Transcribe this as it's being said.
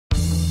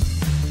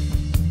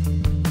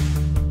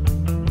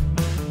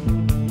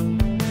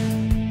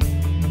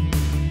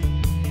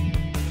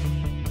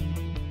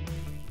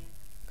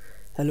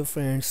Hello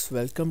friends,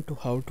 welcome to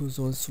How to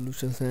Zone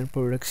Solutions and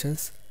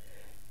Productions.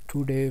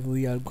 Today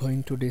we are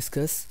going to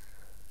discuss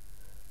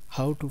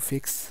how to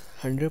fix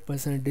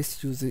 100%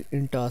 disk usage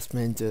in Task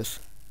Manager.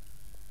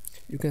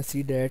 You can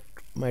see that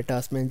my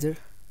Task Manager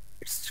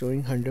it's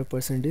showing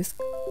 100% disk.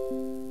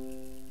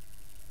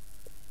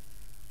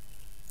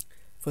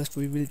 First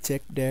we will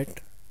check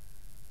that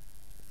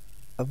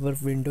our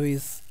window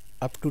is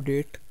up to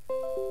date.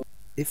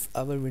 If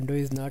our window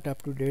is not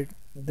up to date,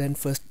 then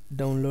first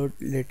download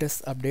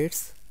latest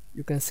updates.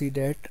 You can see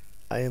that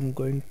I am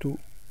going to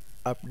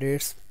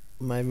update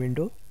my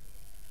window.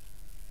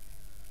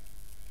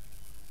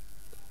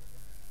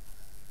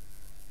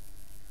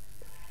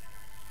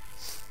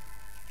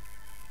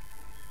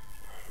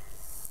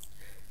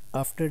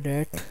 After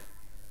that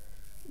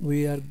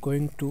we are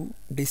going to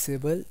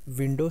disable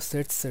Windows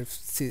set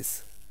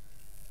services.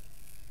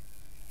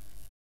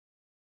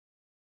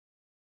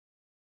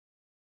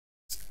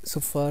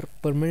 So for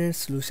permanent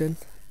solution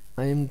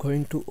I am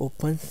going to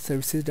open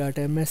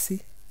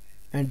services.msc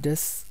and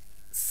just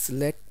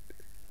select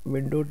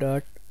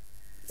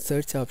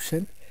window.search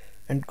option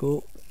and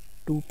go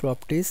to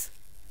properties,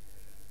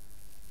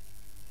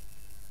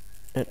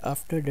 and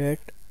after that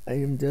I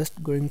am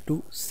just going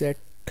to set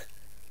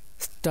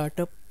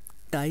startup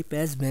type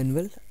as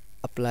manual,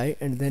 apply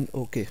and then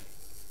OK.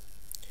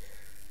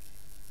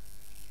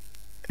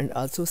 And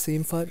also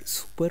same for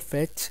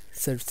superfetch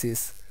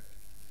services,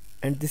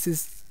 and this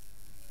is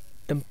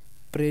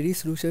temporary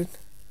solution.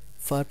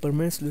 For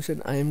permanent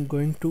solution I am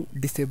going to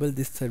disable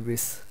this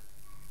service.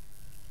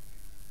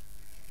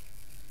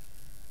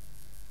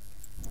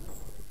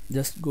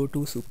 Just go to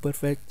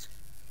superfetch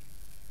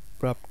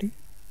property,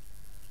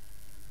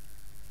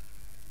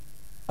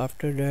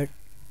 after that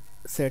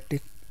set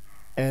it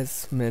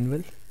as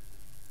manual,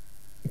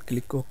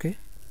 click OK.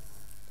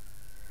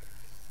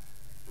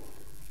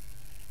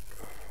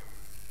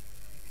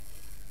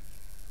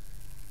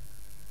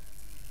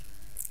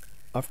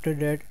 After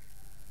that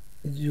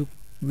you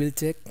will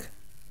check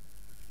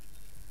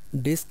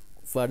disk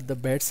for the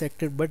bad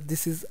sector, but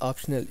this is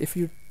optional. If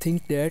you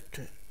think that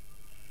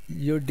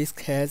your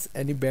disk has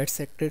any bad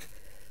sector,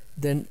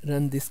 then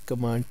run this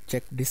command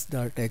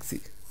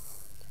chkdsk.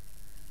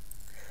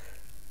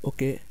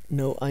 Okay,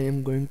 now I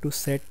am going to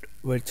set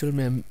virtual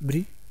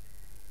memory.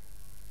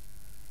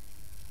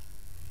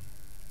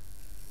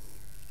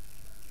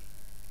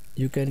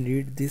 You can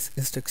read these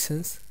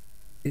instructions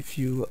if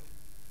you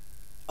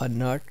are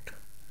not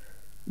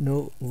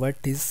know what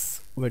is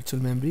virtual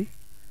memory.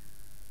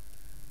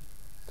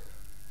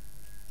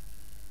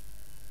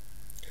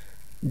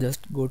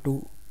 Just go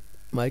to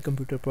my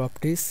computer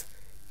properties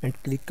and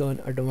click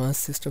on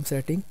advanced system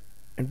setting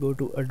and go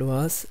to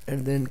advanced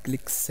and then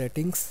click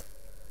settings.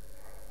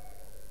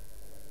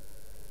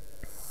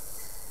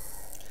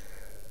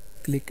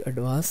 Click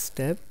advanced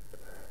tab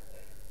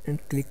and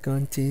click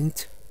on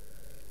change,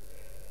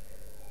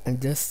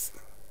 and just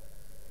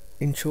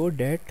ensure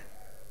that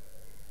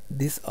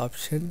this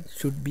option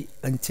should be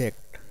unchecked.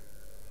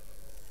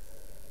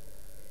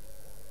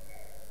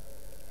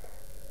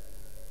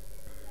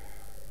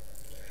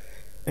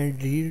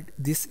 And read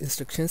these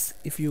instructions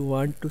if you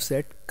want to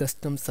set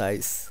custom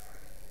size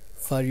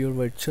for your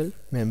virtual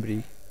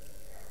memory.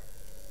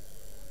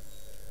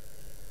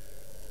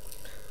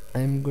 I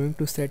am going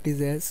to set it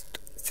as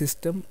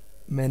system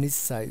manage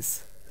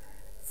size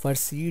for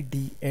C,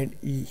 D and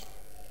E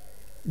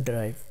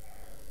drive.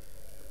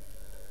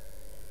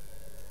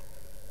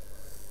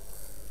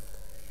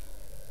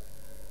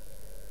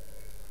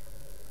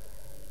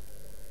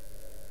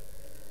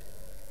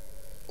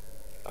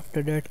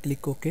 After that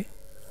click OK.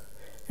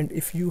 And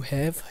if you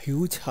have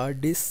huge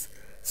hard disk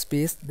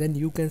space, then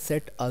you can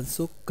set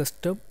also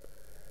custom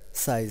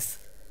size.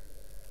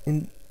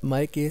 In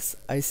my case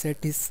I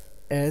set it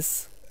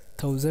as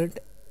 1000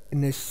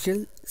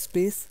 initial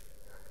space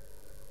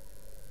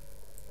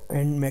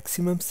and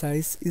maximum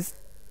size is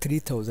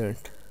 3000,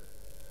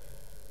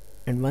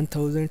 and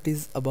 1000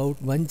 is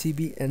about 1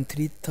 GB and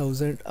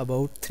 3000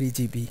 about 3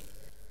 GB.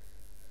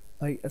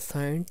 I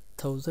assigned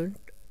 1000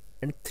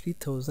 and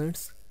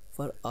 3000s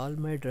for all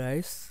my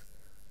drives.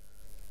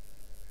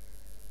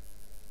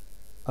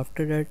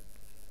 After that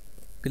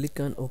click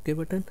on OK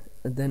button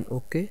and then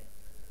OK.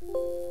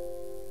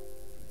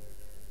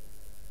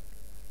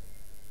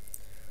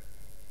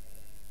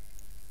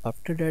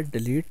 After that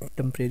delete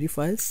temporary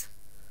files.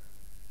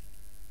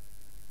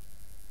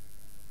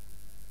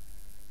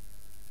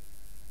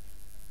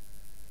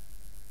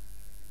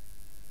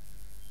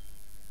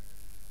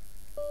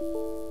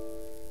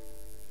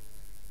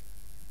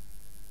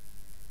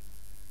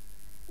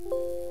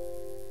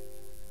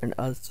 And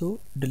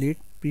also delete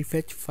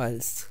prefetch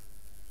files.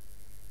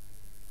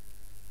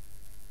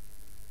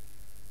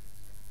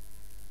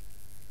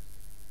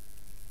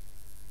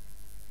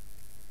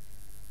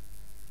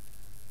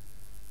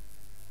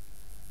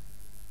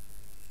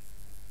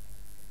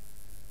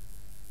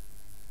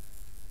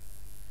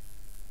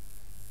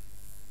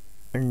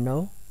 And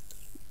now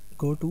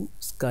go to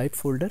Skype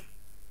folder.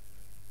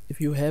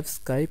 If you have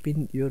Skype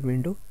in your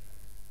window,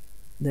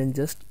 then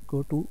just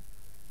go to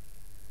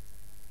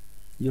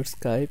your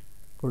Skype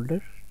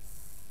folder,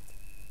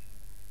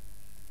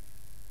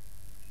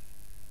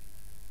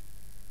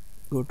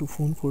 go to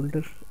phone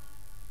folder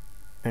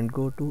and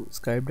go to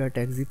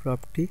skype.exe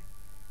property.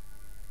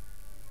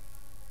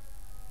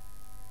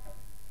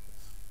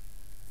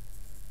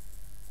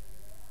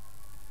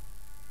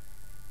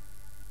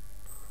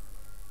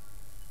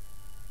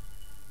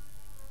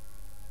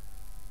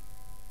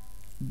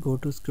 Go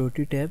to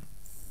security tab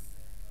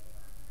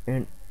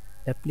and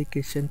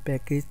application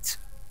package.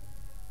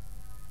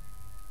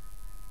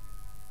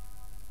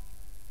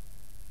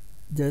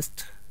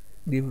 Just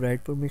give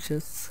write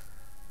permissions.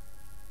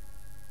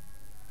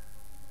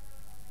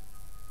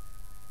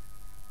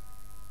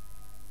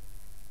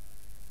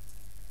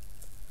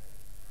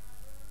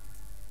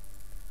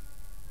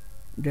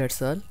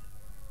 That's all.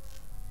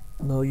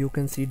 Now you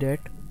can see that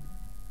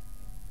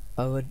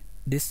our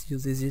disk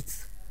usage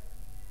is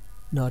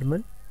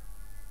normal.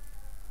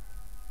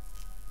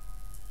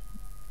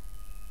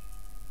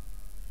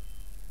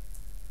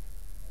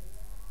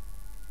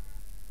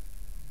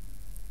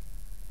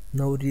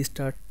 Now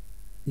restart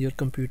your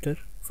computer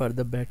for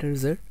the better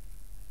result.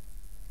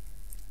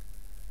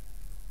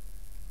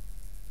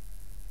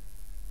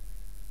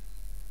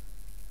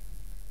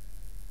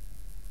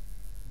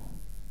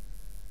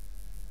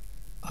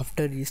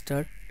 After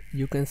restart,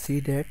 you can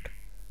see that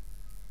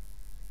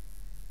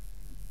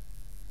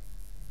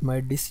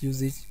my disk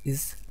usage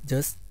is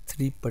just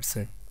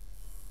 3%.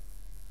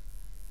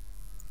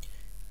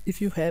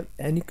 If you have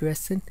any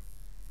question,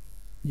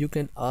 you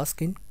can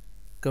ask in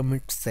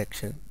comment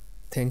section.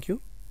 Thank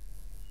you.